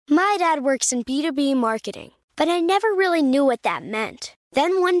My dad works in B2B marketing, but I never really knew what that meant.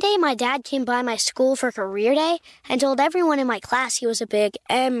 Then one day my dad came by my school for career day and told everyone in my class he was a big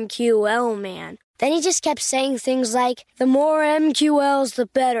MQL man. Then he just kept saying things like, the more MQLs, the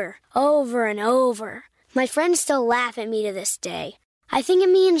better, over and over. My friends still laugh at me to this day. I think it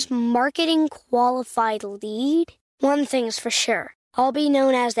means marketing qualified lead. One thing's for sure, I'll be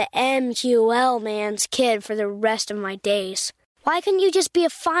known as the MQL man's kid for the rest of my days. Why couldn't you just be a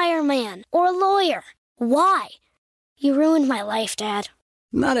fireman or a lawyer? Why? You ruined my life, Dad.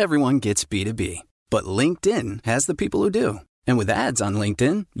 Not everyone gets B2B, but LinkedIn has the people who do. And with ads on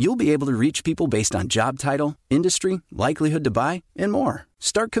LinkedIn, you'll be able to reach people based on job title, industry, likelihood to buy, and more.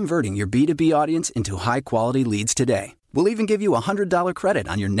 Start converting your B2B audience into high-quality leads today. We'll even give you a $100 credit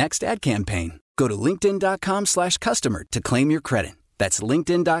on your next ad campaign. Go to linkedin.com/customer to claim your credit. That's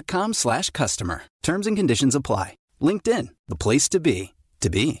linkedin.com/customer. Terms and conditions apply. LinkedIn, the place to be, to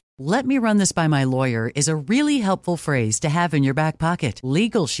be. "Let me run this by my lawyer" is a really helpful phrase to have in your back pocket.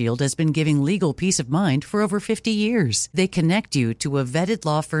 Legal Shield has been giving legal peace of mind for over 50 years. They connect you to a vetted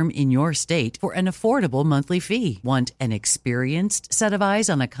law firm in your state for an affordable monthly fee. Want an experienced set of eyes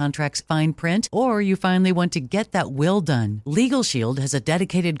on a contract's fine print? Or you finally want to get that will done? Legal Shield has a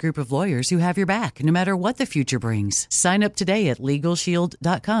dedicated group of lawyers who have your back, no matter what the future brings. Sign up today at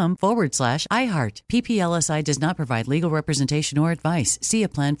LegalShield.com/iHeart. PPLSI does not provide legal representation or advice. See a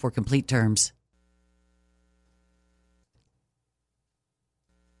plan for complete terms.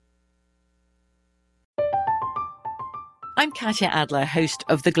 I'm Katya Adler, host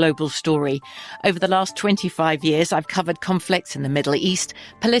of The Global Story. Over the last 25 years, I've covered conflicts in the Middle East,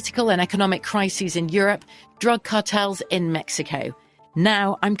 political and economic crises in Europe, drug cartels in Mexico.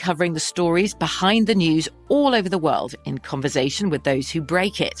 Now I'm covering the stories behind the news all over the world in conversation with those who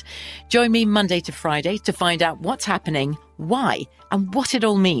break it. Join me Monday to Friday to find out what's happening, why, and what it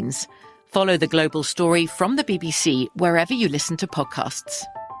all means. Follow The Global Story from the BBC wherever you listen to podcasts.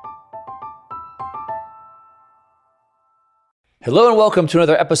 Hello and welcome to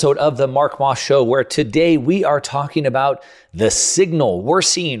another episode of The Mark Moss Show, where today we are talking about the signal we're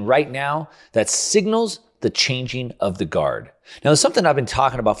seeing right now that signals the changing of the guard. Now, it's something I've been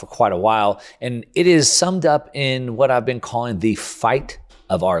talking about for quite a while, and it is summed up in what I've been calling the fight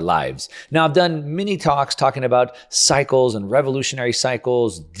of our lives. Now, I've done many talks talking about cycles and revolutionary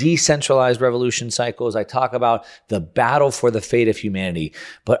cycles, decentralized revolution cycles. I talk about the battle for the fate of humanity.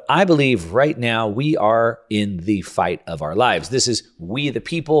 But I believe right now we are in the fight of our lives. This is we the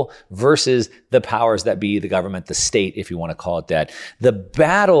people versus the powers that be, the government, the state, if you want to call it that. The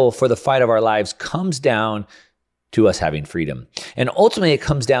battle for the fight of our lives comes down to us having freedom. And ultimately, it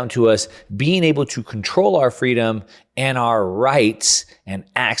comes down to us being able to control our freedom and our rights and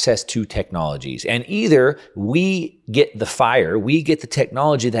access to technologies. And either we get the fire, we get the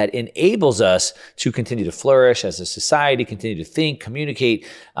technology that enables us to continue to flourish as a society, continue to think, communicate,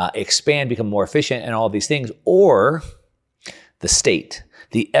 expand, become more efficient, and all of these things, or the state,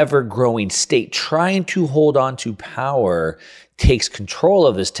 the ever-growing state, trying to hold on to power, takes control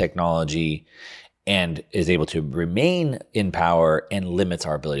of this technology and is able to remain in power and limits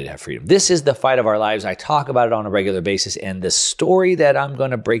our ability to have freedom. This is the fight of our lives. I talk about it on a regular basis, and the story that I'm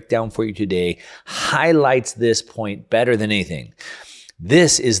going to break down for you today highlights this point better than anything.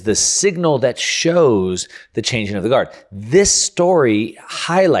 This is the signal that shows the changing of the guard. This story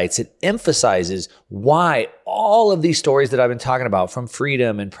highlights, it emphasizes why all of these stories that I've been talking about, from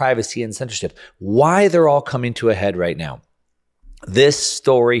freedom and privacy and censorship, why they're all coming to a head right now. This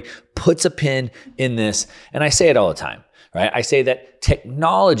story puts a pin in this, and I say it all the time, right? I say that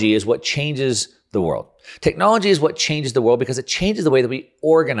technology is what changes the world. Technology is what changes the world because it changes the way that we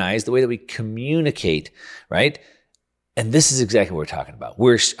organize, the way that we communicate, right? And this is exactly what we're talking about.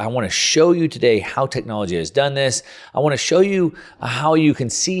 I want to show you today how technology has done this. I want to show you how you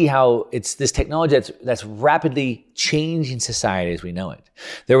can see how it's this technology that's rapidly changing society as we know it.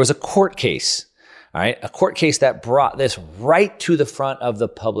 There was a court case. All right, a court case that brought this right to the front of the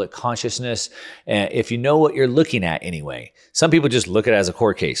public consciousness. If you know what you're looking at anyway. Some people just look at it as a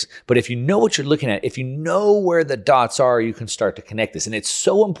court case. But if you know what you're looking at, if you know where the dots are, you can start to connect this. And it's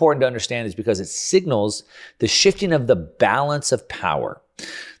so important to understand this because it signals the shifting of the balance of power.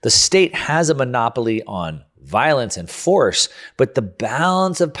 The state has a monopoly on violence and force, but the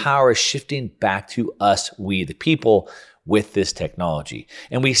balance of power is shifting back to us, we the people, with this technology.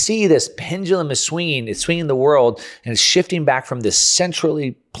 And we see this pendulum is swinging, it's swinging the world, and it's shifting back from this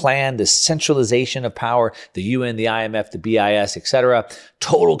centrally planned, this centralization of power, the UN, the IMF, the BIS, etc.,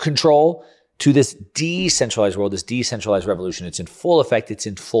 total control, to this decentralized world, this decentralized revolution. It's in full effect, it's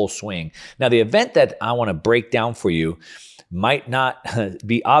in full swing. Now, the event that I want to break down for you might not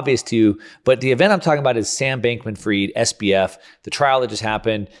be obvious to you, but the event I'm talking about is Sam Bankman-Fried, SBF, the trial that just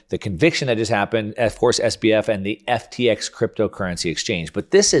happened, the conviction that just happened, of course, SBF, and the FTX cryptocurrency exchange.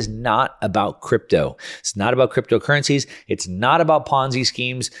 But this is not about crypto. It's not about cryptocurrencies. It's not about Ponzi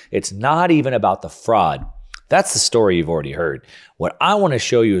schemes. It's not even about the fraud. That's the story you've already heard. What I want to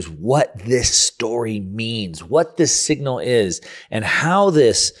show you is what this story means, what this signal is, and how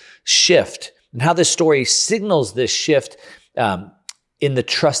this shift and how this story signals this shift in the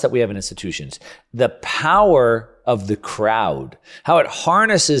trust that we have in institutions. The power of the crowd, how it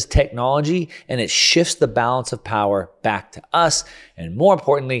harnesses technology and it shifts the balance of power back to us. And more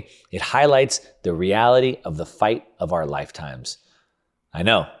importantly, it highlights the reality of the fight of our lifetimes. I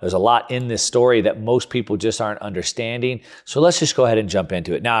know there's a lot in this story that most people just aren't understanding. So let's just go ahead and jump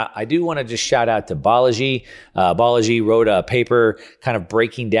into it. Now, I do want to just shout out to Balaji. Balaji wrote a paper kind of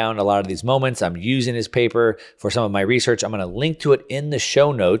breaking down a lot of these moments. I'm using his paper for some of my research. I'm going to link to it in the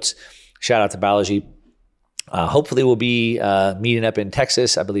show notes. Shout out to Balaji. Hopefully we'll be meeting up in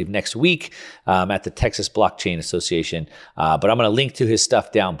Texas, I believe next week at the Texas Blockchain Association. But I'm going to link to his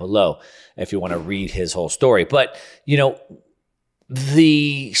stuff down below if you want to read his whole story. But, you know,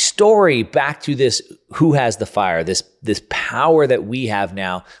 the story back to this, who has the fire, this power that we have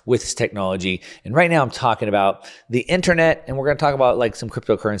now with this technology. And right now I'm talking about the internet, and we're going to talk about like some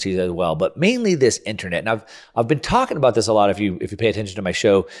cryptocurrencies as well, but mainly this internet. And I've been talking about this a lot. If you pay attention to my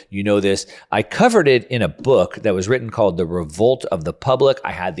show, you know this. I covered it in a book that was written called The Revolt of the Public.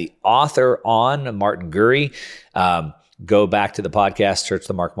 I had the author on, Martin Gurry. Go back to the podcast, search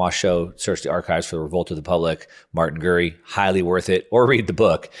the Mark Moss Show, search the archives for The Revolt of the Public, Martin Gurry, highly worth it, or read the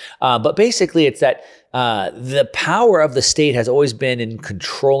book. But basically it's that the power of the state has always been in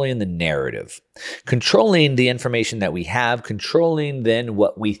controlling the narrative, controlling the information that we have, controlling then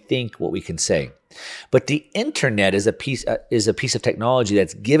what we think, what we can say. But the internet is a piece of technology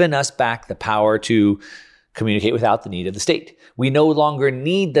that's given us back the power to communicate without the need of the state. We no longer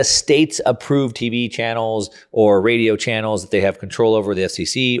need the state's approved TV channels or radio channels that they have control over, the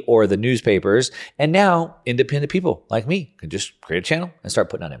FCC or the newspapers. And now independent people like me can just create a channel and start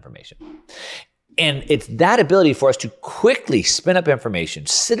putting out information. And it's that ability for us to quickly spin up information,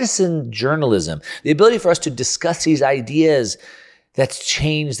 citizen journalism, the ability for us to discuss these ideas that's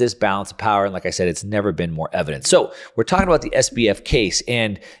changed this balance of power. And like I said, it's never been more evident. So we're talking about the SBF case,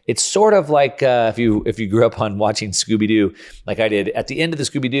 and it's sort of like if you grew up on watching Scooby-Doo, like I did. At the end of the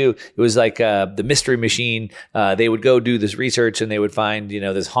Scooby-Doo, it was like the Mystery Machine. They would go do this research, and they would find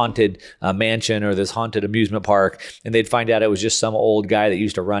this haunted mansion or this haunted amusement park, and they'd find out it was just some old guy that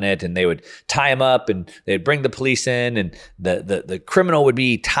used to run it, and they would tie him up, and they'd bring the police in, and the criminal would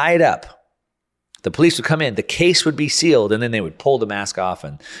be tied up. The police would come in, the case would be sealed, and then they would pull the mask off,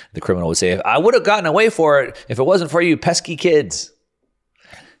 and the criminal would say, I would have gotten away for it if it wasn't for you pesky kids.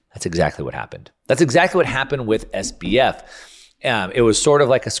 That's exactly what happened. That's exactly what happened with SBF. It was sort of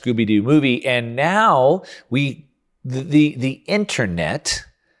like a Scooby-Doo movie, and now the internet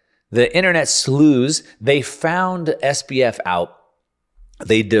sleuths, they found SBF out.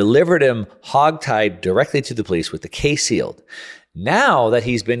 They delivered him hogtied directly to the police with the case sealed. Now that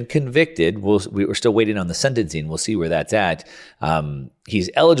he's been convicted, we're still waiting on the sentencing. We'll see where that's at. He's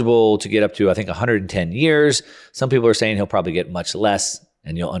eligible to get up to, I think, 110 years. Some people are saying he'll probably get much less,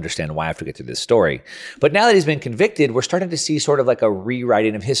 and you'll understand why after we get through this story. But now that he's been convicted, we're starting to see sort of like a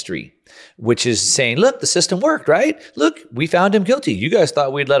rewriting of history, which is saying, look, the system worked, right? Look, we found him guilty. You guys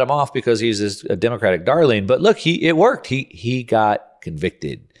thought we'd let him off because he's a Democratic darling, but look, it worked. He got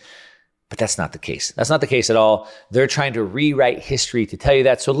convicted. But that's not the case. That's not the case at all. They're trying to rewrite history to tell you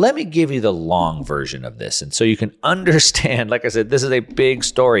that. So let me give you the long version of this. And so you can understand, like I said, this is a big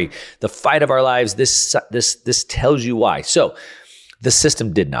story. The fight of our lives, this tells you why. So the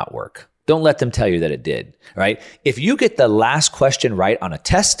system did not work. Don't let them tell you that it did, right? If you get the last question right on a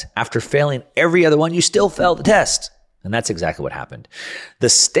test after failing every other one, you still fail the test. And that's exactly what happened. The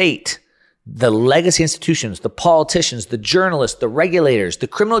state, the legacy institutions, the politicians, the journalists, the regulators, the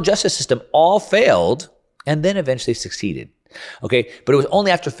criminal justice system all failed and then eventually succeeded. Okay. But it was only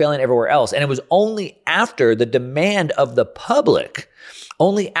after failing everywhere else. And it was only after the demand of the public,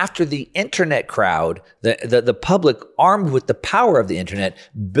 only after the internet crowd, the public armed with the power of the internet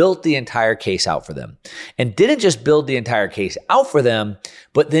built the entire case out for them, and didn't just build the entire case out for them,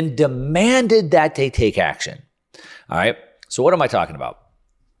 but then demanded that they take action. All right. So what am I talking about?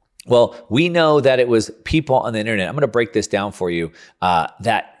 Well, we know that it was people on the internet. I'm going to break this down for you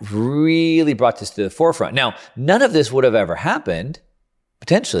that really brought this to the forefront. Now, none of this would have ever happened,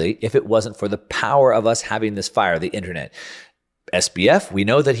 potentially, if it wasn't for the power of us having this fire, the internet. SBF, we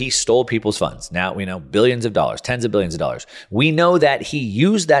know that he stole people's funds. Now we know billions of dollars, tens of billions of dollars. We know that he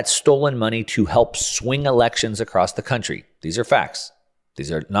used that stolen money to help swing elections across the country. These are facts.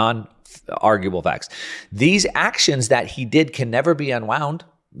 These are non-arguable facts. These actions that he did can never be unwound.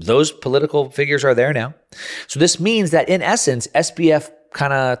 Those political figures are there now. So this means that in essence, SBF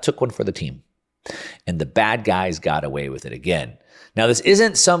kind of took one for the team. And the bad guys got away with it again. Now, this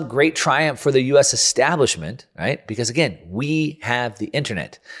isn't some great triumph for the U.S. establishment, right? Because again, we have the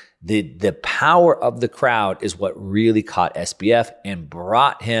internet. The power of the crowd is what really caught SBF and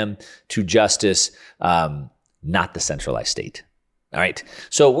brought him to justice, not the centralized state. All right.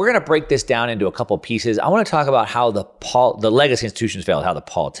 So we're going to break this down into a couple pieces. I want to talk about how the legacy institutions failed, how the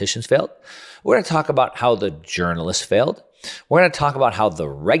politicians failed. We're going to talk about how the journalists failed. We're going to talk about how the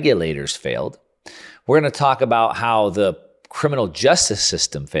regulators failed. We're going to talk about how the criminal justice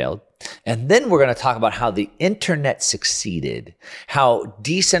system failed. And then we're going to talk about how the internet succeeded, how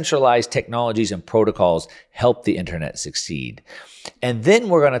decentralized technologies and protocols help the internet succeed. And then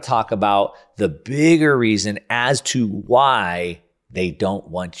we're going to talk about the bigger reason as to why they don't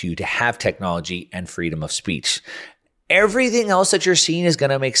want you to have technology and freedom of speech. Everything else that you're seeing is going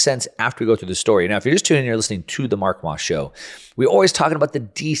to make sense after we go through the story. Now, if you're just tuning in, you're listening to the Mark Moss Show. We're always talking about the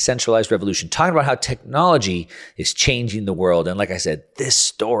decentralized revolution, talking about how technology is changing the world. And like I said, this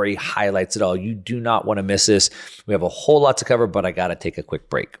story highlights it all. You do not want to miss this. We have a whole lot to cover, but I got to take a quick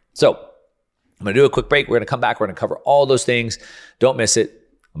break. So I'm going to do a quick break. We're going to come back. We're going to cover all those things. Don't miss it.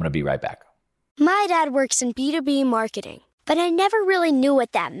 I'm going to be right back. My dad works in B2B marketing, but I never really knew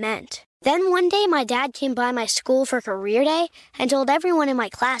what that meant. Then one day, my dad came by my school for career day and told everyone in my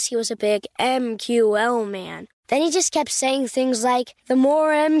class he was a big MQL man. Then he just kept saying things like, the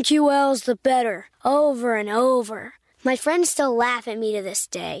more MQLs, the better, over and over. My friends still laugh at me to this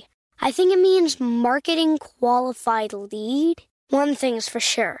day. I think it means marketing qualified lead. One thing's for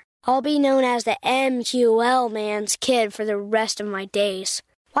sure, I'll be known as the MQL man's kid for the rest of my days.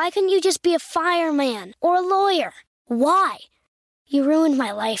 Why couldn't you just be a fireman or a lawyer? Why? You ruined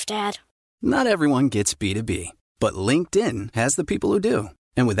my life, Dad. Not everyone gets B2B, but LinkedIn has the people who do.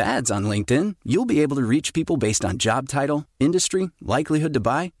 And with ads on LinkedIn, you'll be able to reach people based on job title, industry, likelihood to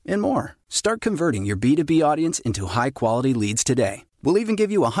buy, and more. Start converting your B2B audience into high-quality leads today. We'll even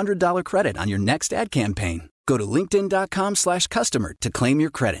give you a $100 credit on your next ad campaign. Go to linkedin.com/customer to claim your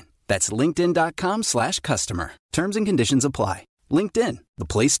credit. That's linkedin.com/customer. Terms and conditions apply. LinkedIn, the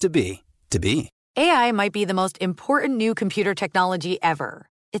place to be, to be. AI might be the most important new computer technology ever.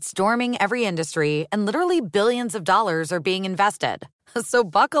 It's storming every industry, and literally billions of dollars are being invested. So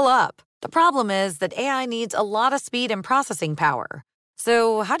buckle up. The problem is that AI needs a lot of speed and processing power.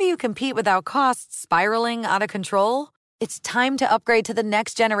 So how do you compete without costs spiraling out of control? It's time to upgrade to the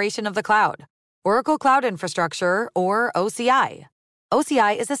next generation of the cloud. Oracle Cloud Infrastructure, or OCI.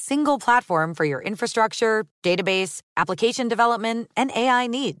 OCI is a single platform for your infrastructure, database, application development, and AI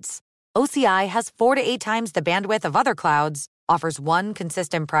needs. OCI has 4 to 8 times the bandwidth of other clouds, offers one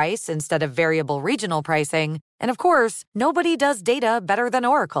consistent price instead of variable regional pricing, and of course, nobody does data better than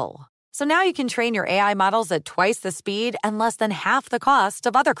Oracle. So now you can train your AI models at twice the speed and less than half the cost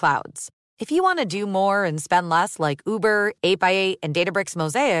of other clouds. If you want to do more and spend less like Uber, 8x8, and Databricks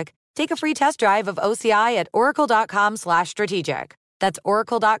Mosaic, take a free test drive of OCI at oracle.com/strategic. That's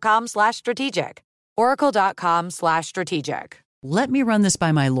oracle.com/strategic. oracle.com/strategic. Let me run this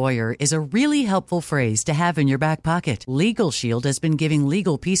by my lawyer is a really helpful phrase to have in your back pocket. Legal Shield has been giving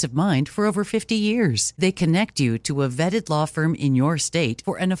legal peace of mind for over 50 years. They connect you to a vetted law firm in your state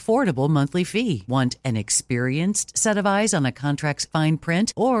for an affordable monthly fee. Want an experienced set of eyes on a contract's fine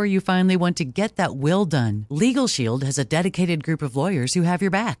print? Or you finally want to get that will done? Legal Shield has a dedicated group of lawyers who have your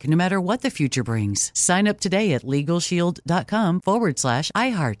back, no matter what the future brings. Sign up today at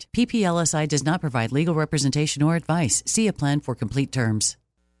LegalShield.com/iHeart. PPLSI does not provide legal representation or advice. See a plan for complete terms.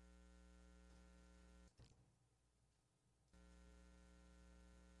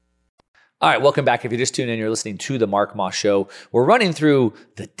 All right, welcome back. If you just tuned in, you're listening to the Mark Moss Show. We're running through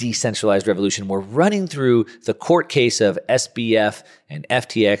the decentralized revolution. We're running through the court case of SBF and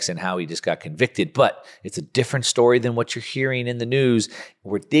FTX and how he just got convicted. But it's a different story than what you're hearing in the news.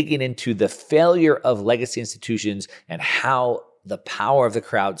 We're digging into the failure of legacy institutions and how the power of the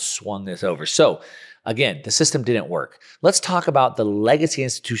crowd swung this over. So again, the system didn't work. Let's talk about the legacy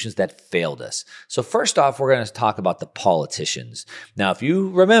institutions that failed us. So first off, we're going to talk about the politicians. Now, if you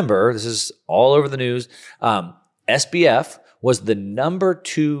remember, this is all over the news, SBF was the number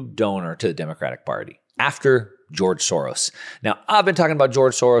 2 donor to the Democratic Party after George Soros. Now, I've been talking about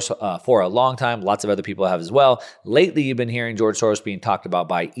George Soros for a long time. Lots of other people have as well. Lately, you've been hearing George Soros being talked about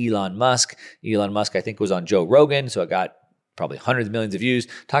by Elon Musk. Elon Musk, I think, was on Joe Rogan, so it got probably hundreds of millions of views,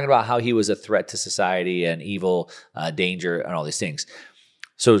 talking about how he was a threat to society and evil, danger, and all these things.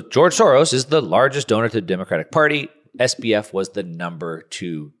 So George Soros is the largest donor to the Democratic Party. SBF was the number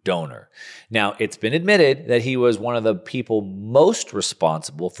 2 donor. Now, it's been admitted that he was one of the people most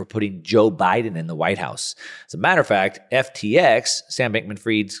responsible for putting Joe Biden in the White House. As a matter of fact, FTX, Sam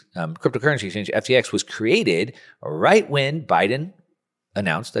Bankman-Fried's cryptocurrency exchange, FTX, was created right when Biden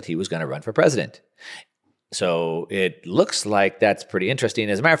announced that he was going to run for president. So it looks like that's pretty interesting.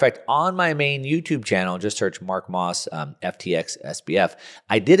 As a matter of fact, on my main YouTube channel, just search Mark Moss, FTX, SBF.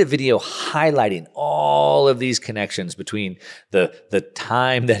 I did a video highlighting all of these connections between the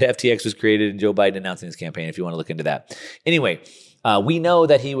time that FTX was created and Joe Biden announcing his campaign, if you want to look into that. Anyway, we know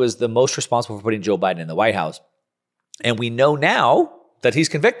that he was the most responsible for putting Joe Biden in the White House. And we know now that he's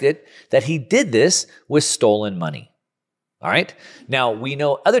convicted that he did this with stolen money. All right. Now, we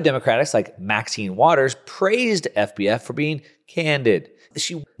know other Democrats like Maxine Waters praised FBF for being candid.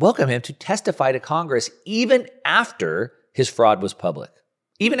 She welcomed him to testify to Congress even after his fraud was public.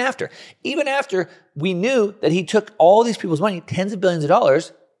 Even after we knew that he took all these people's money, tens of billions of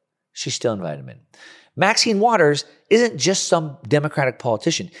dollars, she still invited him in. Maxine Waters isn't just some Democratic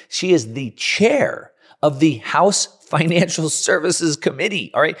politician. She is the chair of the House Financial Services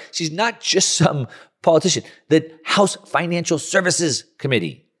Committee. All right. She's not just some politician, the House Financial Services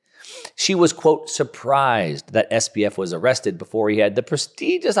Committee. She was, quote, surprised that SBF was arrested before he had the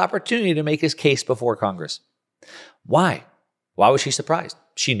prestigious opportunity to make his case before Congress. Why? Why was she surprised?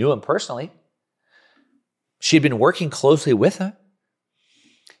 She knew him personally. She had been working closely with him.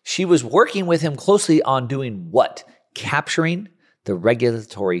 She was working with him closely on doing what? Capturing the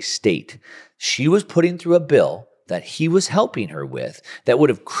regulatory state. She was putting through a bill that he was helping her with that would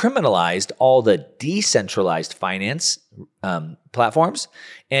have criminalized all the decentralized finance platforms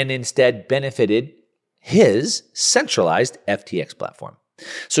and instead benefited his centralized FTX platform.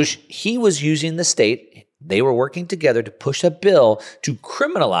 So he was using the state. They were working together to push a bill to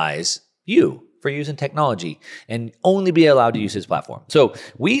criminalize you for using technology and only be allowed to use his platform. So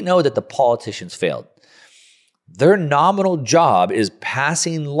we know that the politicians failed. Their nominal job is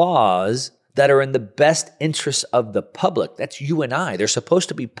passing laws that are in the best interests of the public. That's you and I. They're supposed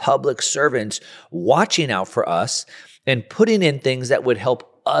to be public servants watching out for us and putting in things that would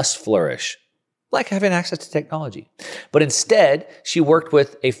help us flourish, like having access to technology. But instead, she worked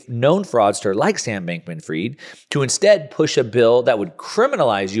with a known fraudster like Sam Bankman-Fried to instead push a bill that would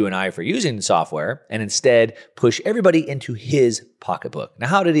criminalize you and I for using software and instead push everybody into his pocketbook. Now,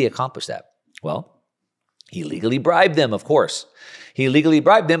 how did he accomplish that? Well, he legally bribed them, of course. He legally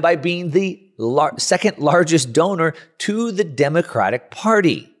bribed them by being the second largest donor to the Democratic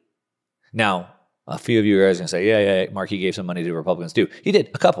Party. Now, a few of you guys are going to say, yeah, Mark, he gave some money to Republicans too. He did,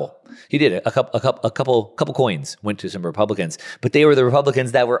 a couple. He did, a couple coins went to some Republicans, but they were the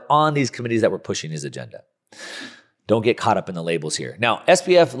Republicans that were on these committees that were pushing his agenda. Don't get caught up in the labels here. Now,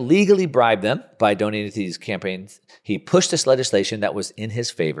 SBF legally bribed them by donating to these campaigns. He pushed this legislation that was in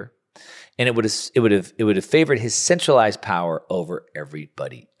his favor. And it would have favored his centralized power over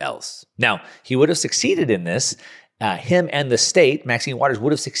everybody else. Now, he would have succeeded in this. Him and the state, Maxine Waters,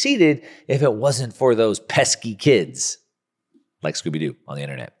 would have succeeded if it wasn't for those pesky kids like Scooby-Doo on the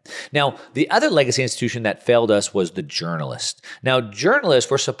internet. Now, the other legacy institution that failed us was the journalist. Now, journalists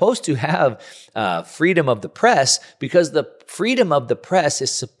were supposed to have freedom of the press because the freedom of the press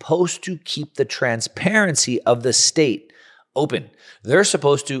is supposed to keep the transparency of the state open. They're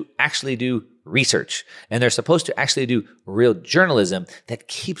supposed to actually do research, and they're supposed to actually do real journalism that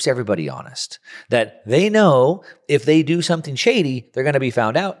keeps everybody honest, that they know if they do something shady, they're going to be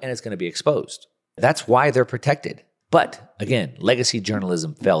found out and it's going to be exposed. That's why they're protected. But again, legacy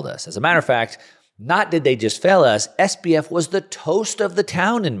journalism failed us. As a matter of fact, not did they just fail us, SBF was the toast of the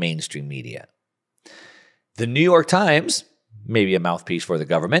town in mainstream media. The New York Times, maybe a mouthpiece for the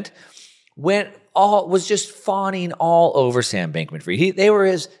government, was just fawning all over Sam Bankman-Fried. They were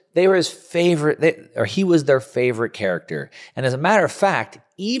his favorite, or he was their favorite character. And as a matter of fact,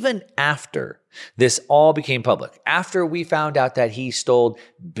 even after this all became public, after we found out that he stole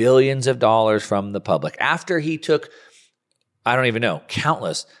billions of dollars from the public, after he took, I don't even know,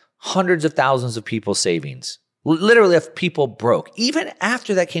 countless, hundreds of thousands of people's savings, literally if people broke, even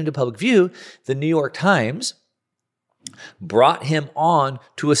after that came to public view, the New York Times brought him on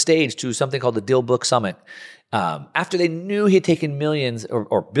to a stage to something called the Deal Book Summit. After they knew he had taken millions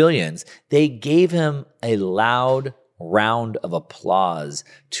or billions, they gave him a loud round of applause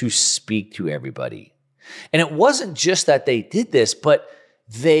to speak to everybody. And it wasn't just that they did this, but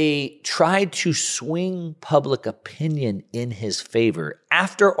they tried to swing public opinion in his favor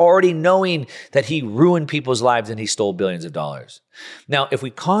after already knowing that he ruined people's lives and he stole billions of dollars. Now, if we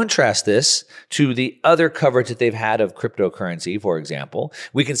contrast this to the other coverage that they've had of cryptocurrency, for example,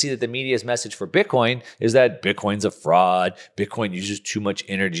 we can see that the media's message for Bitcoin is that Bitcoin's a fraud, Bitcoin uses too much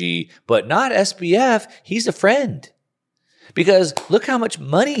energy, but not SBF. He's a friend. Because look how much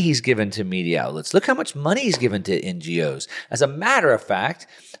money he's given to media outlets. Look how much money he's given to NGOs. As a matter of fact,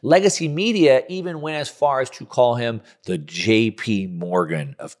 legacy media even went as far as to call him the JP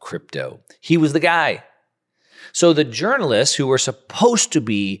Morgan of crypto. He was the guy. So the journalists who were supposed to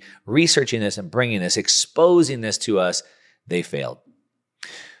be researching this and bringing this, exposing this to us, they failed.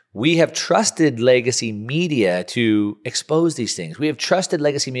 We have trusted legacy media to expose these things. We have trusted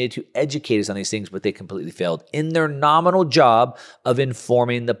legacy media to educate us on these things, but they completely failed in their nominal job of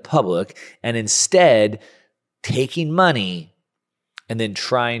informing the public and instead taking money and then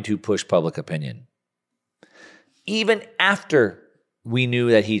trying to push public opinion. Even after we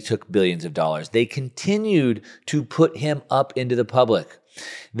knew that he took billions of dollars, they continued to put him up into the public.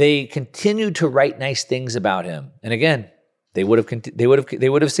 They continued to write nice things about him. And again, They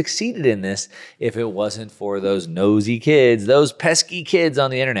would have succeeded in this if it wasn't for those nosy kids, those pesky kids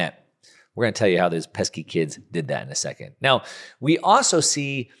on the internet. We're going to tell you how those pesky kids did that in a second. Now, we also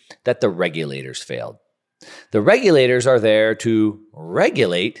see that the regulators failed. The regulators are there to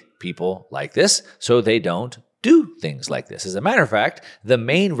regulate people like this so they don't do things like this. As a matter of fact, the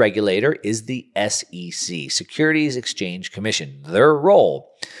main regulator is the SEC, Securities Exchange Commission. Their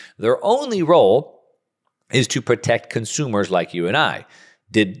only role is to protect consumers like you and I.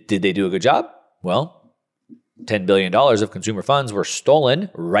 Did they do a good job? Well, $10 billion of consumer funds were stolen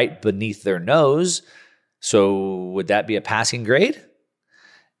right beneath their nose. So would that be a passing grade?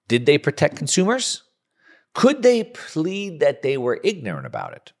 Did they protect consumers? Could they plead that they were ignorant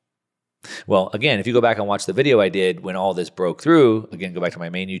about it? Well, again, if you go back and watch the video I did when all this broke through, again, go back to my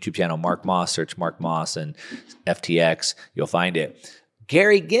main YouTube channel, Mark Moss, search Mark Moss and FTX, you'll find it.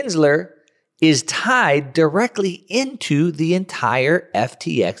 Gary Gensler is tied directly into the entire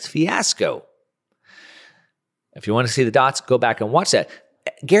FTX fiasco. If you want to see the dots, go back and watch that.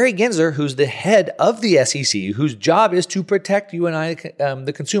 Gary Gensler, who's the head of the SEC, whose job is to protect you and I,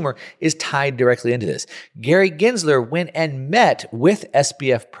 the consumer, is tied directly into this. Gary Gensler went and met with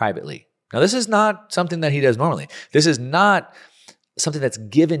SBF privately. Now, this is not something that he does normally. This is not something that's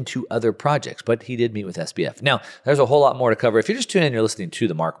given to other projects, but he did meet with SBF. Now, there's a whole lot more to cover. If you're just tuning in, you're listening to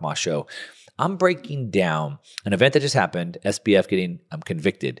The Mark Moss Show. I'm breaking down an event that just happened, SBF getting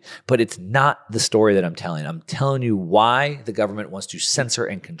convicted, but it's not the story that I'm telling. I'm telling you why the government wants to censor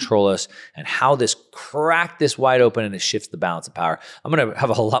and control us and how this cracked this wide open and it shifts the balance of power. I'm going to have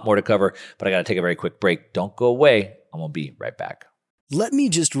a whole lot more to cover, but I got to take a very quick break. Don't go away. I'm going to be right back. "Let me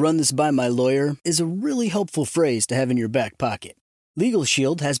just run this by my lawyer" is a really helpful phrase to have in your back pocket. Legal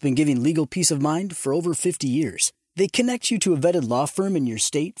Shield has been giving legal peace of mind for over 50 years. They connect you to a vetted law firm in your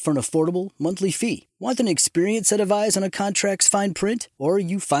state for an affordable monthly fee. Want an experienced set of eyes on a contract's fine print? Or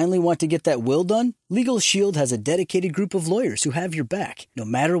you finally want to get that will done? Legal Shield has a dedicated group of lawyers who have your back, no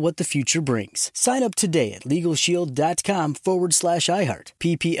matter what the future brings. Sign up today at LegalShield.com/iHeart.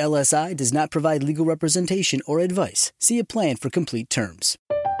 PPLSI does not provide legal representation or advice. See a plan for complete terms.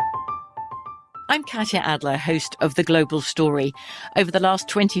 I'm Katya Adler, host of The Global Story. Over the last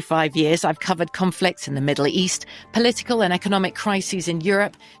 25 years, I've covered conflicts in the Middle East, political and economic crises in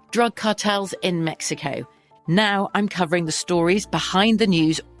Europe, drug cartels in Mexico. Now I'm covering the stories behind the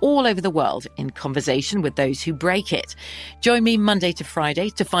news all over the world in conversation with those who break it. Join me Monday to Friday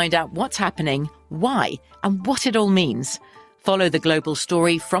to find out what's happening, why, and what it all means. Follow The Global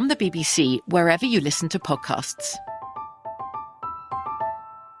Story from the BBC wherever you listen to podcasts.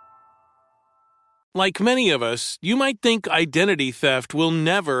 Like many of us, you might think identity theft will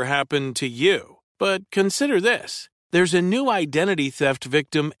never happen to you. But consider this. There's a new identity theft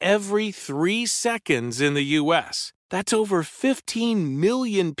victim every 3 seconds in the U.S. That's over 15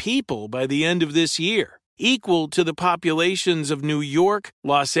 million people by the end of this year, equal to the populations of New York,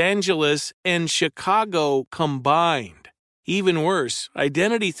 Los Angeles, and Chicago combined. Even worse,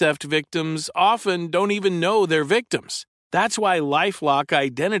 identity theft victims often don't even know they're victims. That's why LifeLock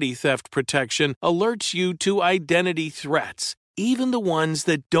Identity Theft Protection alerts you to identity threats, even the ones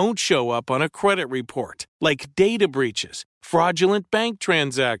that don't show up on a credit report, like data breaches, fraudulent bank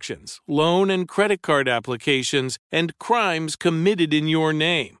transactions, loan and credit card applications, and crimes committed in your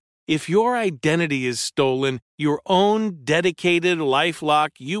name. If your identity is stolen, your own dedicated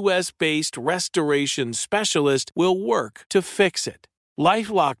LifeLock U.S.-based restoration specialist will work to fix it.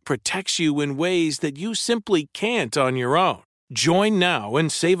 LifeLock protects you in ways that you simply can't on your own. Join now and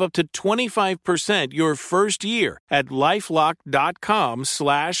save up to 25% your first year at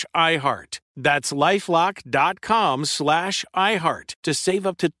LifeLock.com/iHeart. That's LifeLock.com/iHeart to save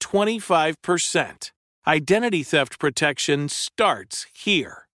up to 25%. Identity theft protection starts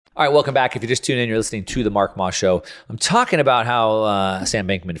here. All right, welcome back. If you just tuned in, you're listening to The Mark Moss Show. I'm talking about how Sam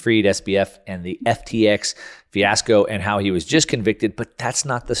Bankman-Fried, SBF, and the FTX fiasco and how he was just convicted, but that's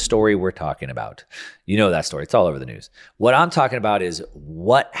not the story we're talking about. You know that story. It's all over the news. What I'm talking about is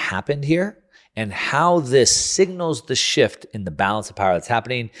what happened here and how this signals the shift in the balance of power that's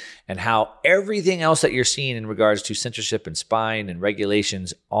happening and how everything else that you're seeing in regards to censorship and spying and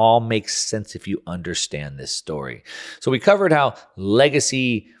regulations all makes sense if you understand this story. So we covered how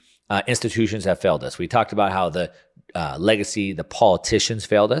legacy institutions have failed us. We talked about how the politicians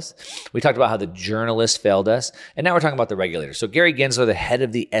failed us. We talked about how the journalists failed us. And now we're talking about the regulators. So Gary Gensler, the head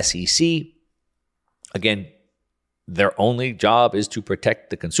of the SEC, again, their only job is to protect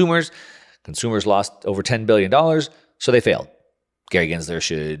the consumers. Consumers lost over $10 billion, so they failed. Gary Gensler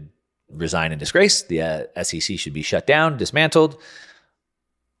should resign in disgrace. The SEC should be shut down, dismantled.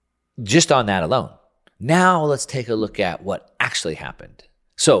 Just on that alone. Now let's take a look at what actually happened.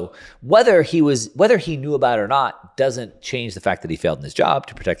 So whether he knew about it or not doesn't change the fact that he failed in his job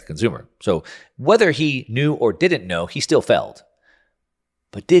to protect the consumer. So whether he knew or didn't know, he still failed.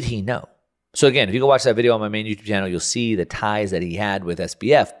 But did he know? So again, if you go watch that video on my main YouTube channel, you'll see the ties that he had with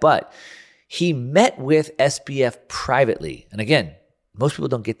SBF. But he met with SBF privately. And again, most people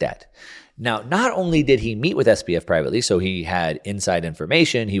don't get that. Now, not only did he meet with SBF privately, so he had inside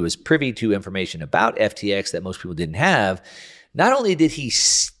information, he was privy to information about FTX that most people didn't have. Not only did he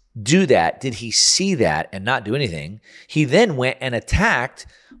do that, did he see that and not do anything, he then went and attacked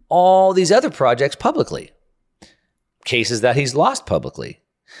all these other projects publicly, cases that he's lost publicly.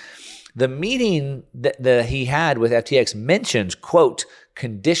 The meeting that he had with FTX mentions, quote,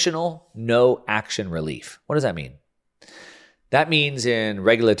 conditional no action relief. What does that mean? That means in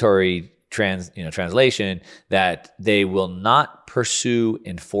regulatory translation that they will not pursue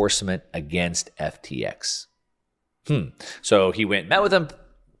enforcement against FTX. So he went and met with him.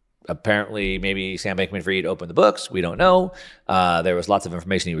 Apparently, maybe Sam Bankman-Fried opened the books. We don't know. There was lots of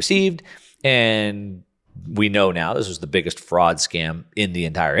information he received. And we know now this was the biggest fraud scam in the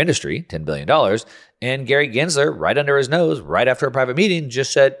entire industry, $10 billion. And Gary Gensler, right under his nose, right after a private meeting,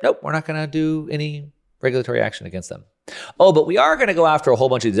 just said, nope, we're not going to do any regulatory action against them. Oh, but we are going to go after a whole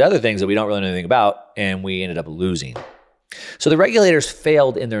bunch of these other things that we don't really know anything about. And we ended up losing. So the regulators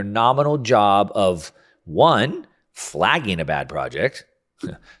failed in their nominal job of, one, flagging a bad project,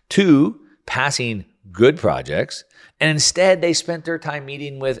 two, passing good projects, and instead they spent their time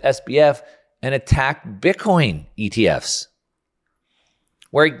meeting with SBF and attacked Bitcoin ETFs.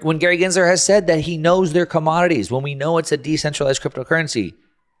 When Gary Gensler has said that he knows their commodities, when we know it's a decentralized cryptocurrency.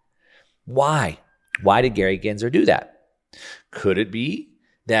 Why? Why did Gary Gensler do that? Could it be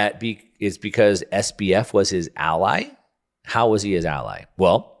that it's because SBF was his ally? How was he his ally?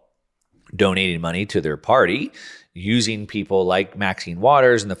 Well, donating money to their party, using people like Maxine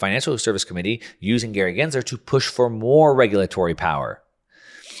Waters and the Financial Service Committee, using Gary Gensler to push for more regulatory power.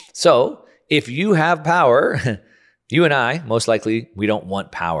 So if you have power, you and I, most likely, we don't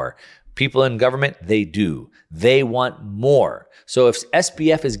want power. People in government, they do. They want more. So if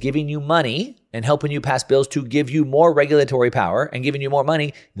SBF is giving you money and helping you pass bills to give you more regulatory power and giving you more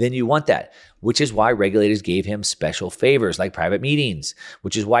money, then you want that, which is why regulators gave him special favors like private meetings,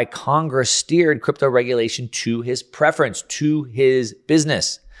 which is why Congress steered crypto regulation to his preference, to his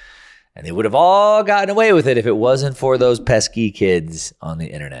business. And they would have all gotten away with it if it wasn't for those pesky kids on the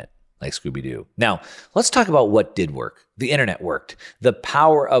internet like Scooby-Doo. Now, let's talk about what did work. The internet worked. The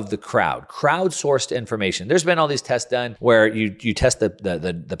power of the crowdsourced information. There's been all these tests done where you test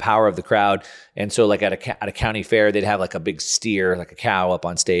the power of the crowd. And so like at a county fair, they'd have like a big steer, like a cow up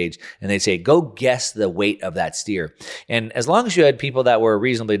on stage, and they'd say, go guess the weight of that steer. And as long as you had people that were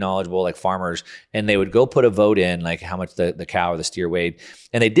reasonably knowledgeable, like farmers, and they would go put a vote in, like how much the cow or the steer weighed,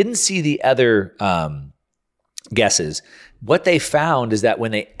 and they didn't see the other guesses, what they found is that when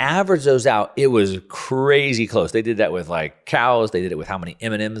they averaged those out, it was crazy close. They did that with like cows. They did it with how many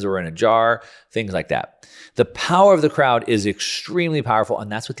M&Ms were in a jar, things like that. The power of the crowd is extremely powerful,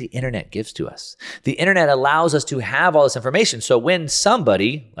 and that's what the internet gives to us. The internet allows us to have all this information. So when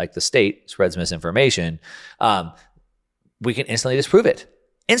somebody, like the state, spreads misinformation, we can instantly disprove it.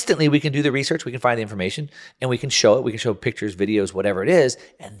 Instantly, we can do the research, we can find the information, and we can show it. We can show pictures, videos, whatever it is.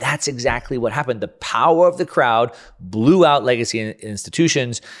 And that's exactly what happened. The power of the crowd blew out legacy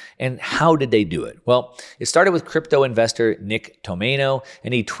institutions. And how did they do it? Well, it started with crypto investor Nick Tomeno,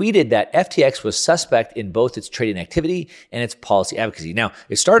 and he tweeted that FTX was suspect in both its trading activity and its policy advocacy. Now,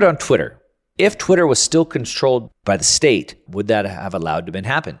 it started on Twitter. If Twitter was still controlled by the state, would that have allowed to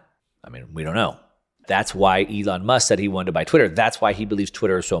happen? I mean, we don't know. That's why Elon Musk said he wanted to buy Twitter. That's why he believes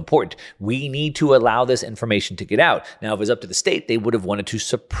Twitter is so important. We need to allow this information to get out. Now, if it was up to the state, they would have wanted to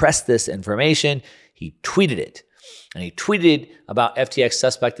suppress this information. He tweeted it. And he tweeted about FTX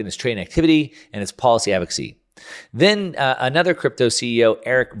suspect in its trading activity and its policy advocacy. Then another crypto CEO,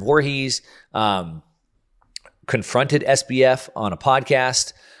 Eric Voorhees, confronted SBF on a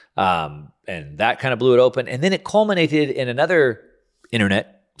podcast, and that kind of blew it open. And then it culminated in another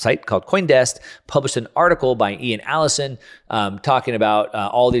internet site called CoinDesk published an article by Ian Allison talking about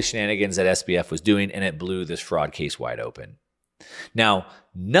all these shenanigans that SBF was doing, and it blew this fraud case wide open. Now,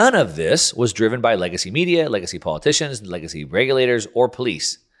 none of this was driven by legacy media, legacy politicians, legacy regulators, or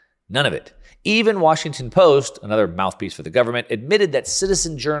police. None of it. Even Washington Post, another mouthpiece for the government, admitted that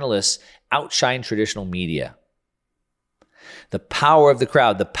citizen journalists outshine traditional media. The power of the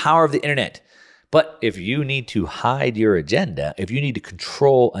crowd, the power of the internet. But if you need to hide your agenda, if you need to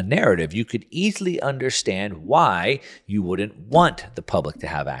control a narrative, you could easily understand why you wouldn't want the public to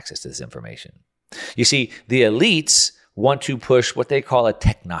have access to this information. You see, the elites want to push what they call a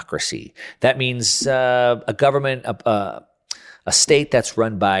technocracy. That means a government, a state that's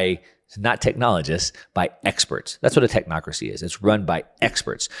run by not technologists, by experts. That's what a technocracy is. It's run by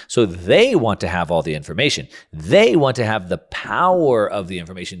experts. So they want to have all the information. They want to have the power of the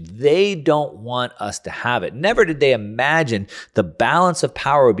information. They don't want us to have it. Never did they imagine the balance of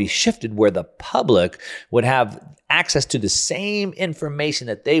power would be shifted where the public would have access to the same information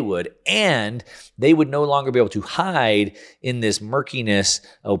that they would, and they would no longer be able to hide in this murkiness,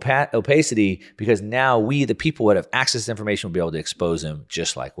 opacity, because now we, the people, would have access to information, would be able to expose them,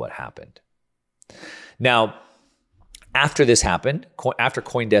 just like what happened. Now, after this happened, after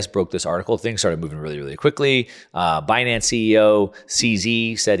CoinDesk broke this article, things started moving really, really quickly. Binance CEO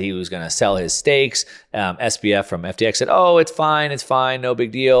CZ said he was going to sell his stakes. SBF from FTX said, oh, it's fine, no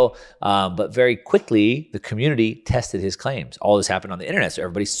big deal. But very quickly, the community tested his claims. All this happened on the internet, so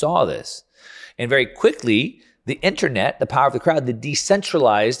everybody saw this. And very quickly, the internet, the power of the crowd, the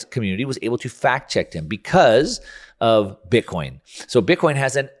decentralized community was able to fact check him because of Bitcoin. So Bitcoin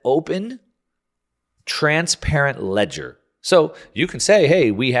has an open, transparent ledger. So you can say,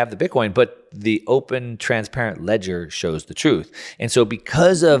 hey, we have the Bitcoin, but the open, transparent ledger shows the truth. And so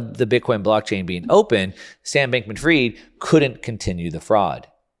because of the Bitcoin blockchain being open, Sam Bankman-Fried couldn't continue the fraud.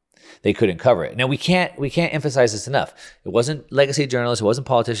 They couldn't cover it. Now, we can't emphasize this enough. It wasn't legacy journalists, it wasn't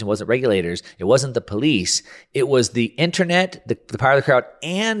politicians, it wasn't regulators, it wasn't the police. It was the internet, the power of the crowd,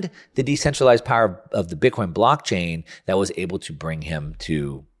 and the decentralized power of the Bitcoin blockchain that was able to bring him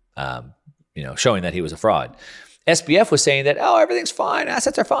to showing that he was a fraud. SBF was saying that, oh, everything's fine,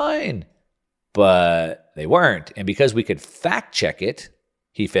 assets are fine. But they weren't. And because we could fact check it,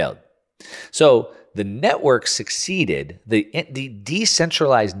 he failed. So the network succeeded, the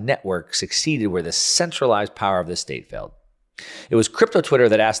decentralized network succeeded where the centralized power of the state failed. It was crypto Twitter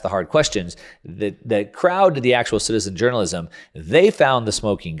that asked the hard questions. The crowd did the actual citizen journalism. They found the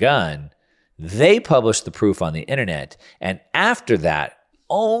smoking gun. They published the proof on the internet. And after that,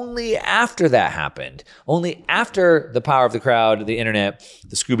 only after that happened, only after the power of the crowd, the internet,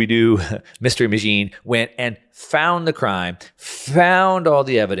 the Scooby-Doo mystery machine went and found the crime, found all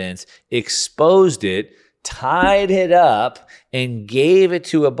the evidence, exposed it, tied it up, and gave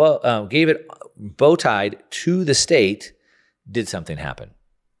it bow-tied to the state, did something happen.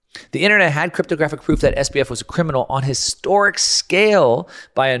 The internet had cryptographic proof that SBF was a criminal on historic scale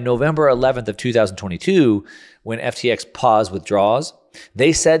by November 11th of 2022 when FTX paused withdrawals.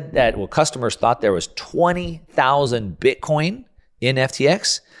 They said that, customers thought there was 20,000 Bitcoin in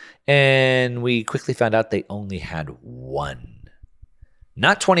FTX, and we quickly found out they only had one.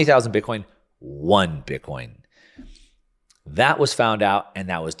 Not 20,000 Bitcoin, one Bitcoin. That was found out, and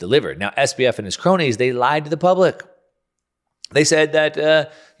that was delivered. Now, SBF and his cronies, they lied to the public. They said that,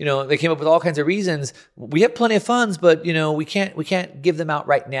 they came up with all kinds of reasons. We have plenty of funds, but, we can't give them out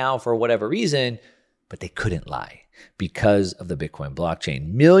right now for whatever reason. But they couldn't lie because of the Bitcoin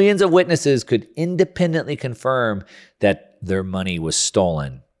blockchain. Millions of witnesses could independently confirm that their money was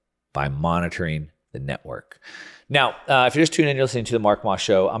stolen by monitoring the network. Now, if you're just tuning in, you're listening to the Mark Moss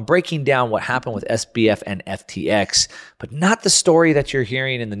Show. I'm breaking down what happened with SBF and FTX, but not the story that you're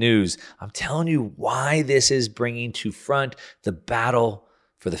hearing in the news. I'm telling you why this is bringing to front the battle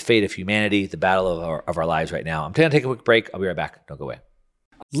for the fate of humanity, the battle of our lives right now. I'm going to take a quick break. I'll be right back. Don't go away.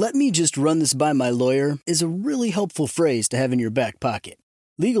 "Let me just run this by my lawyer" is a really helpful phrase to have in your back pocket.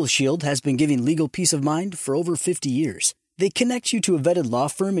 Legal Shield has been giving legal peace of mind for over 50 years. They connect you to a vetted law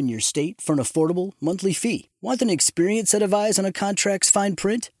firm in your state for an affordable monthly fee. Want an experienced set of eyes on a contract's fine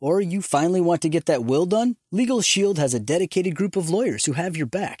print? Or you finally want to get that will done? Legal Shield has a dedicated group of lawyers who have your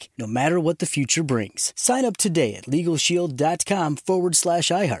back, no matter what the future brings. Sign up today at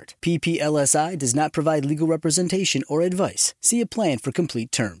LegalShield.com/iHeart. PPLSI does not provide legal representation or advice. See a plan for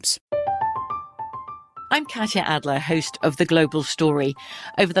complete terms. I'm Katya Adler, host of The Global Story.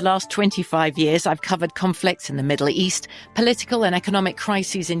 Over the last 25 years, I've covered conflicts in the Middle East, political and economic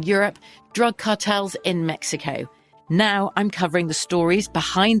crises in Europe, drug cartels in Mexico. Now I'm covering the stories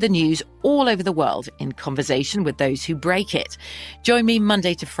behind the news all over the world in conversation with those who break it. Join me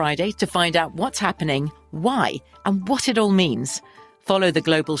Monday to Friday to find out what's happening, why, and what it all means. Follow The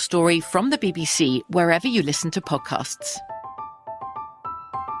Global Story from the BBC wherever you listen to podcasts.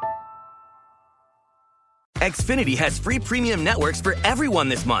 Xfinity has free premium networks for everyone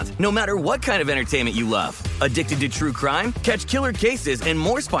this month, no matter what kind of entertainment you love. Addicted to true crime? Catch killer cases and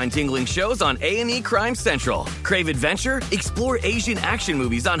more spine-tingling shows on A&E Crime Central. Crave adventure? Explore Asian action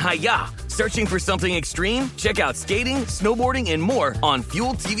movies on Hayya. Searching for something extreme? Check out skating, snowboarding, and more on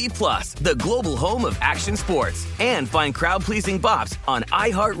Fuel TV Plus, the global home of action sports. And find crowd-pleasing bops on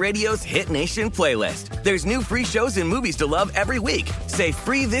iHeartRadio's Hit Nation playlist. There's new free shows and movies to love every week. Say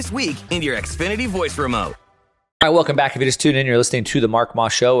free this week in your Xfinity voice remote. All right, welcome back. If you just tuned in, you're listening to The Mark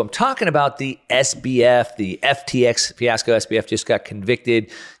Moss Show. I'm talking about the SBF, the FTX fiasco. SBF just got convicted.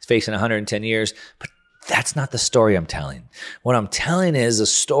 He's facing 110 years. But that's not the story I'm telling. What I'm telling is a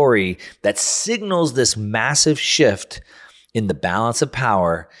story that signals this massive shift in the balance of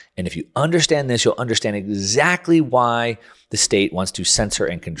power. And if you understand this, you'll understand exactly why the state wants to censor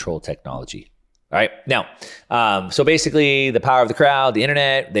and control technology. All right. Now, so basically the power of the crowd, the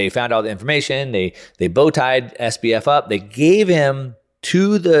internet, they found all the information. They bow tied SBF up. They gave him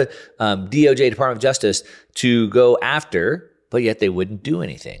to the DOJ, Department of Justice, to go after, but yet they wouldn't do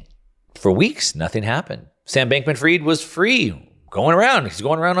anything. For weeks, nothing happened. Sam Bankman-Fried was free, going around. He's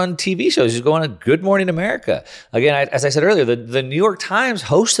going around on TV shows. He's going on Good Morning America. Again, as I said earlier, the New York Times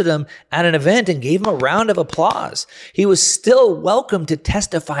hosted him at an event and gave him a round of applause. He was still welcome to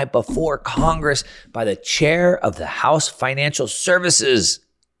testify before Congress by the chair of the House Financial Services,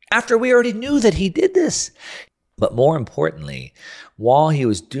 after we already knew that he did this. But more importantly, while he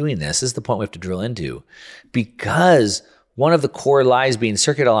was doing this is the point we have to drill into, because one of the core lies being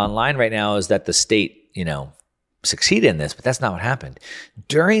circulated online right now is that the state, succeed in this, but that's not what happened.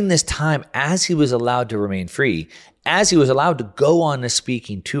 During this time, as he was allowed to remain free, as he was allowed to go on a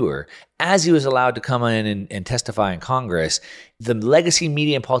speaking tour, as he was allowed to come in and testify in Congress, the legacy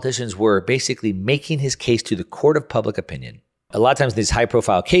media and politicians were basically making his case to the court of public opinion. A lot of times in these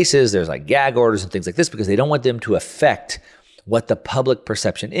high-profile cases, there's like gag orders and things like this because they don't want them to affect what the public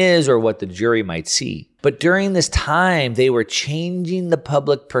perception is or what the jury might see. But during this time, they were changing the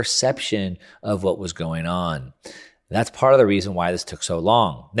public perception of what was going on. That's part of the reason why this took so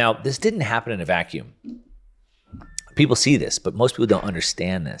long. Now, this didn't happen in a vacuum. People see this, but most people don't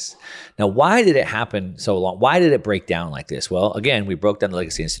understand this. Now, why did it happen so long? Why did it break down like this? Well, again, we broke down the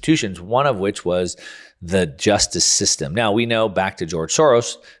legacy institutions, one of which was the justice system. Now, we know back to George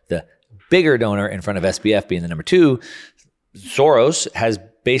Soros, the bigger donor in front of SBF being the number two, Soros has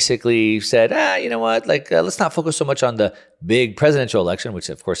basically said, you know what, let's not focus so much on the big presidential election, which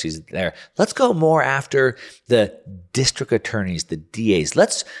of course he's there. Let's go more after the district attorneys, the DAs.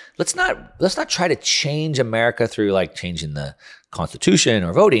 Let's not try to change America through like changing the Constitution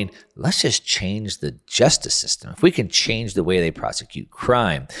or voting. Let's just change the justice system. If we can change the way they prosecute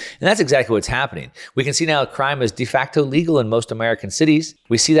crime. And that's exactly what's happening. We can see now crime is de facto legal in most American cities.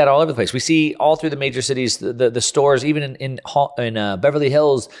 We see that all over the place. We see all through the major cities, the stores, even in Beverly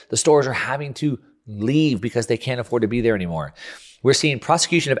Hills, the stores are having to leave because they can't afford to be there anymore. We're seeing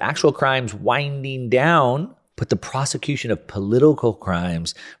prosecution of actual crimes winding down, but the prosecution of political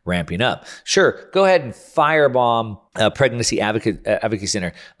crimes ramping up. Sure, go ahead and firebomb a pregnancy advocacy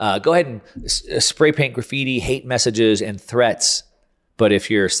center. Go ahead and spray paint graffiti, hate messages, and threats. But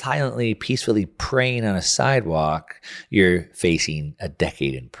if you're silently, peacefully praying on a sidewalk, you're facing a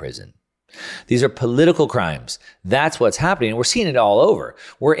decade in prison. These are political crimes. That's what's happening. We're seeing it all over.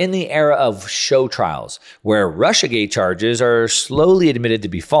 We're in the era of show trials, where Russiagate charges are slowly admitted to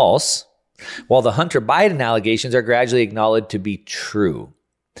be false, while the Hunter Biden allegations are gradually acknowledged to be true.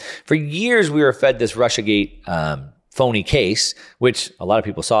 For years, we were fed this Russiagate phony case, which a lot of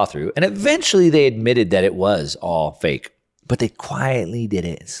people saw through, and eventually they admitted that it was all fake. But they quietly did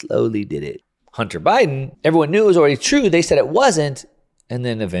it, slowly did it. Hunter Biden, everyone knew it was already true. They said it wasn't. And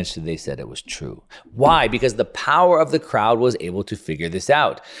then eventually they said it was true. Why? Because the power of the crowd was able to figure this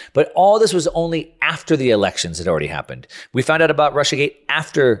out. But all this was only after the elections had already happened. We found out about Russiagate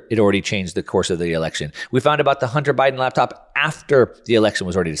after it already changed the course of the election. We found out about the Hunter Biden laptop after the election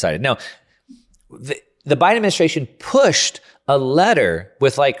was already decided. Now, the Biden administration pushed a letter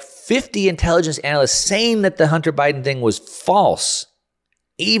with like 50 intelligence analysts saying that the Hunter Biden thing was false,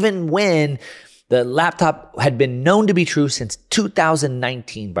 even when the laptop had been known to be true since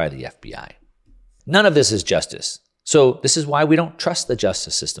 2019 by the FBI. None of this is justice. So this is why we don't trust the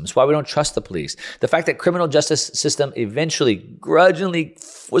justice system. It's why we don't trust the police. The fact that criminal justice system eventually grudgingly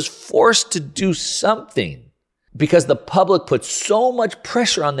was forced to do something because the public put so much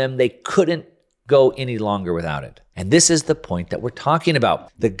pressure on them, they couldn't go any longer without it. And this is the point that we're talking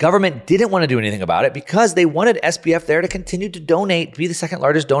about. The government didn't want to do anything about it because they wanted SBF there to continue to donate, be the second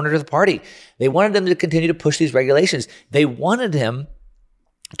largest donor to the party. They wanted them to continue to push these regulations. They wanted him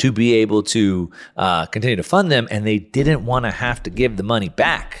to be able to continue to fund them, and they didn't want to have to give the money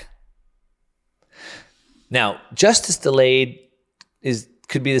back. Now, justice delayed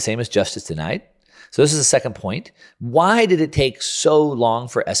could be the same as justice denied. So this is the second point. Why did it take so long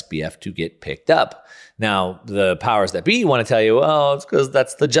for SBF to get picked up? Now, the powers that be want to tell you, well, it's because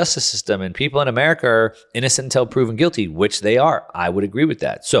that's the justice system and people in America are innocent until proven guilty, which they are. I would agree with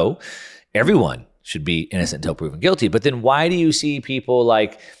that. So everyone should be innocent until proven guilty. But then why do you see people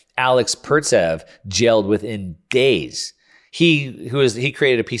like Alex Pertsev jailed within days? He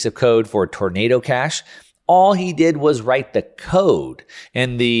created a piece of code for Tornado Cash. All he did was write the code,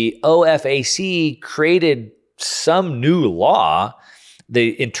 and the OFAC created some new law.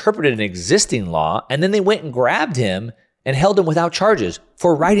 They interpreted an existing law, and then they went and grabbed him and held him without charges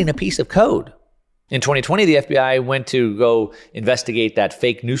for writing a piece of code. In 2020, the FBI went to go investigate that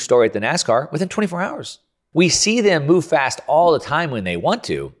fake news story at the NASCAR within 24 hours. We see them move fast all the time when they want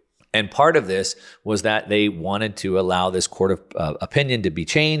to. And part of this was that they wanted to allow this court of opinion to be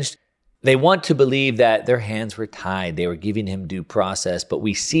changed. They want to believe that their hands were tied. They were giving him due process. But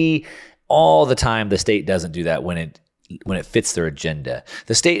we see all the time the state doesn't do that when it fits their agenda.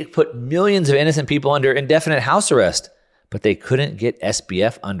 The state put millions of innocent people under indefinite house arrest, but they couldn't get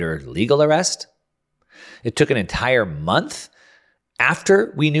SBF under legal arrest. It took an entire month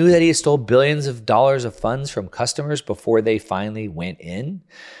after we knew that he had stole billions of dollars of funds from customers before they finally went in.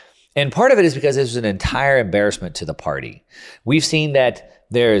 And part of it is because this was an entire embarrassment to the party. We've seen that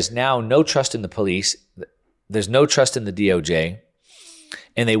there is now no trust in the police. There's no trust in the DOJ.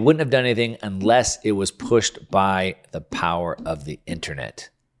 And they wouldn't have done anything unless it was pushed by the power of the internet.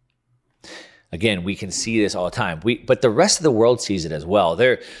 Again, we can see this all the time. But the rest of the world sees it as well.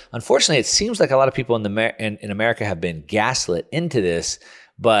 Unfortunately, it seems like a lot of people in America have been gaslit into this,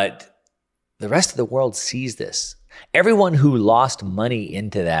 but the rest of the world sees this. Everyone who lost money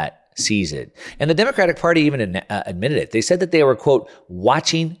into that sees it. And the Democratic Party even admitted it. They said that they were, quote,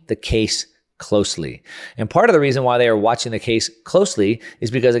 watching the case closely. And part of the reason why they are watching the case closely is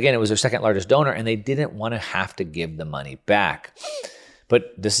because, again, it was their second largest donor and they didn't want to have to give the money back.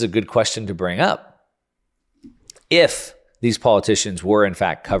 But this is a good question to bring up. If these politicians were, in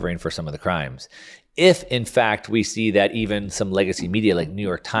fact, covering for some of the crimes, if, in fact, we see that even some legacy media like New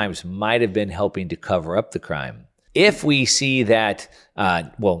York Times might have been helping to cover up the crime, if we see that,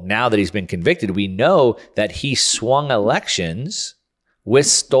 now that he's been convicted, we know that he swung elections with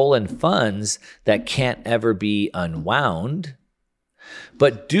stolen funds that can't ever be unwound.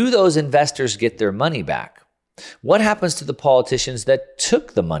 But do those investors get their money back? What happens to the politicians that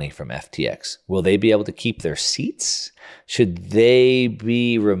took the money from FTX? Will they be able to keep their seats? Should they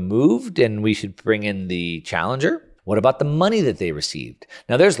be removed and we should bring in the challenger? What about the money that they received?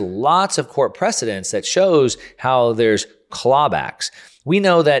 Now, there's lots of court precedents that shows how there's clawbacks. We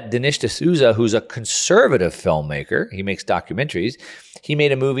know that Dinesh D'Souza, who's a conservative filmmaker, he makes documentaries. He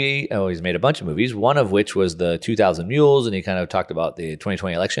made a movie, he's made a bunch of movies, one of which was the 2000 Mules, and he kind of talked about the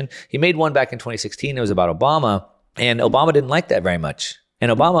 2020 election. He made one back in 2016. It was about Obama, and Obama didn't like that very much.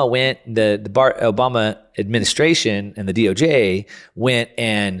 And Obama Obama administration and the DOJ went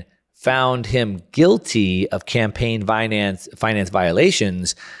and found him guilty of campaign finance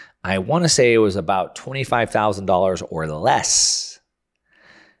violations. I want to say it was about $25,000 or less.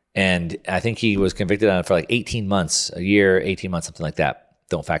 And I think he was convicted on it for like 18 months, a year, 18 months, something like that.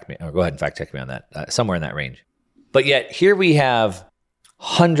 Don't fact me, or go ahead and fact check me on that, somewhere in that range. But yet here we have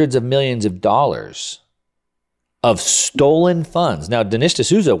hundreds of millions of dollars of stolen funds. Now, Dinesh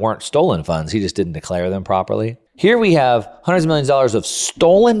D'Souza weren't stolen funds. He just didn't declare them properly. Here we have hundreds of millions of dollars of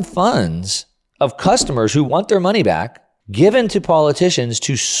stolen funds of customers who want their money back. given to politicians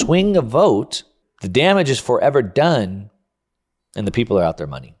to swing a vote, the damage is forever done and the people are out their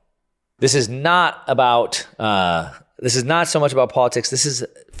money. This is not so much about politics. This is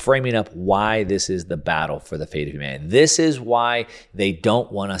framing up why this is the battle for the fate of humanity. This is why they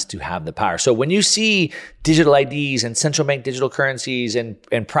don't want us to have the power. So when you see digital IDs and central bank digital currencies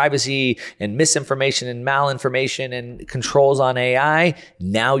and privacy and misinformation and malinformation and controls on AI,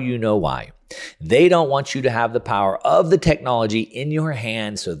 now you know why. They don't want you to have the power of the technology in your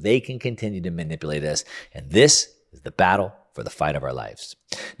hands so they can continue to manipulate us. And this is the battle for the fight of our lives.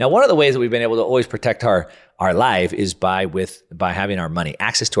 Now, one of the ways that we've been able to always protect our life is by having our money,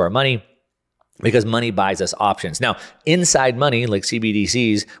 access to our money, because money buys us options. Now, inside money, like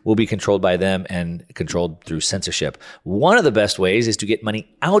CBDCs, will be controlled by them and controlled through censorship. One of the best ways is to get money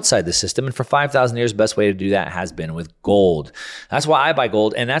outside the system. And for 5,000 years, the best way to do that has been with gold. That's why I buy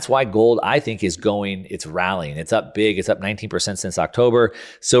gold. And that's why gold, I think, it's rallying. It's up big. It's up 19% since October.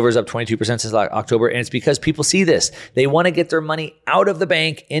 Silver's up 22% since October. And it's because people see this. They want to get their money out of the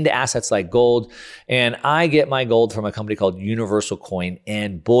bank into assets like gold. And I get my gold from a company called Universal Coin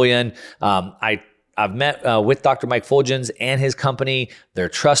and Bullion. I've met with Dr. Mike Fulgens and his company. They're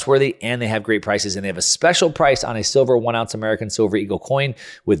trustworthy and they have great prices. And they have a special price on a silver 1 ounce American Silver Eagle coin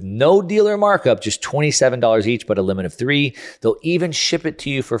with no dealer markup, just $27 each, but a limit of 3. They'll even ship it to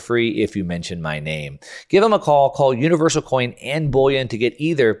you for free if you mention my name. Give them a call. Call Universal Coin and Bullion to get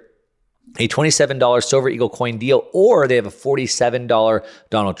either a $27 Silver Eagle coin deal, or they have a $47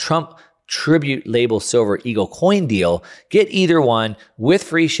 Donald Trump Tribute Label Silver Eagle coin deal. Get either one with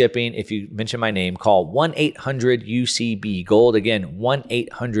free shipping. If you mention my name, call 1-800-UCB-GOLD. Again,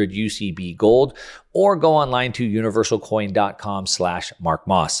 1-800-UCB-GOLD, or go online to universalcoin.com/Mark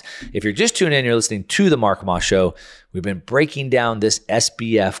Moss. If you're just tuning in, you're listening to The Mark Moss Show. We've been breaking down this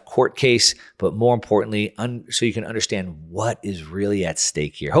SBF court case, but more importantly, so you can understand what is really at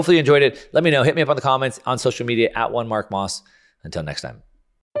stake here. Hopefully you enjoyed it. Let me know. Hit me up on the comments on social media at @1MarkMoss. Until next time.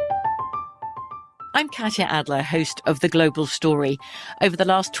 I'm Katya Adler, host of The Global Story. Over the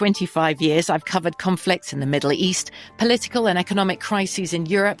last 25 years, I've covered conflicts in the Middle East, political and economic crises in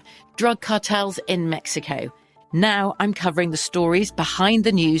Europe, drug cartels in Mexico. Now I'm covering the stories behind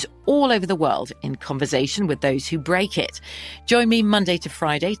the news all over the world in conversation with those who break it. Join me Monday to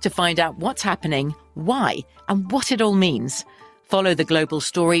Friday to find out what's happening, why, and what it all means. Follow The Global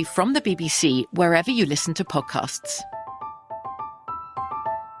Story from the BBC wherever you listen to podcasts.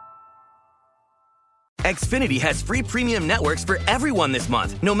 Xfinity has free premium networks for everyone this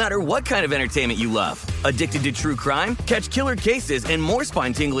month, no matter what kind of entertainment you love. Addicted to true crime? Catch killer cases and more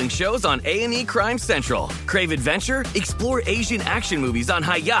spine-tingling shows on A&E Crime Central. Crave adventure? Explore Asian action movies on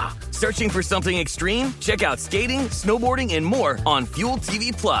Hi-Ya. Searching for something extreme? Check out skating, snowboarding, and more on Fuel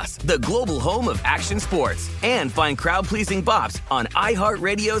TV Plus, the global home of action sports. And find crowd-pleasing bops on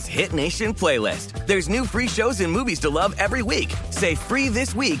iHeartRadio's Hit Nation playlist. There's new free shows and movies to love every week. Say free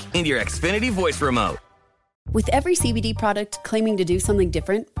this week in your Xfinity voice remote. With every CBD product claiming to do something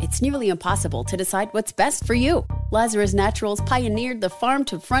different, it's nearly impossible to decide what's best for you. Lazarus Naturals pioneered the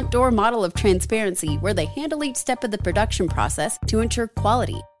farm-to-front-door model of transparency, where they handle each step of the production process to ensure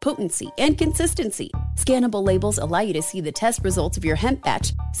quality, potency, and consistency. Scannable labels allow you to see the test results of your hemp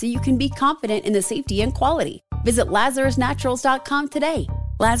batch, so you can be confident in the safety and quality. Visit LazarusNaturals.com today.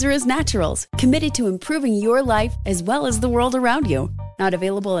 Lazarus Naturals, committed to improving your life as well as the world around you. Not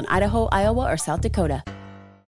available in Idaho, Iowa, or South Dakota.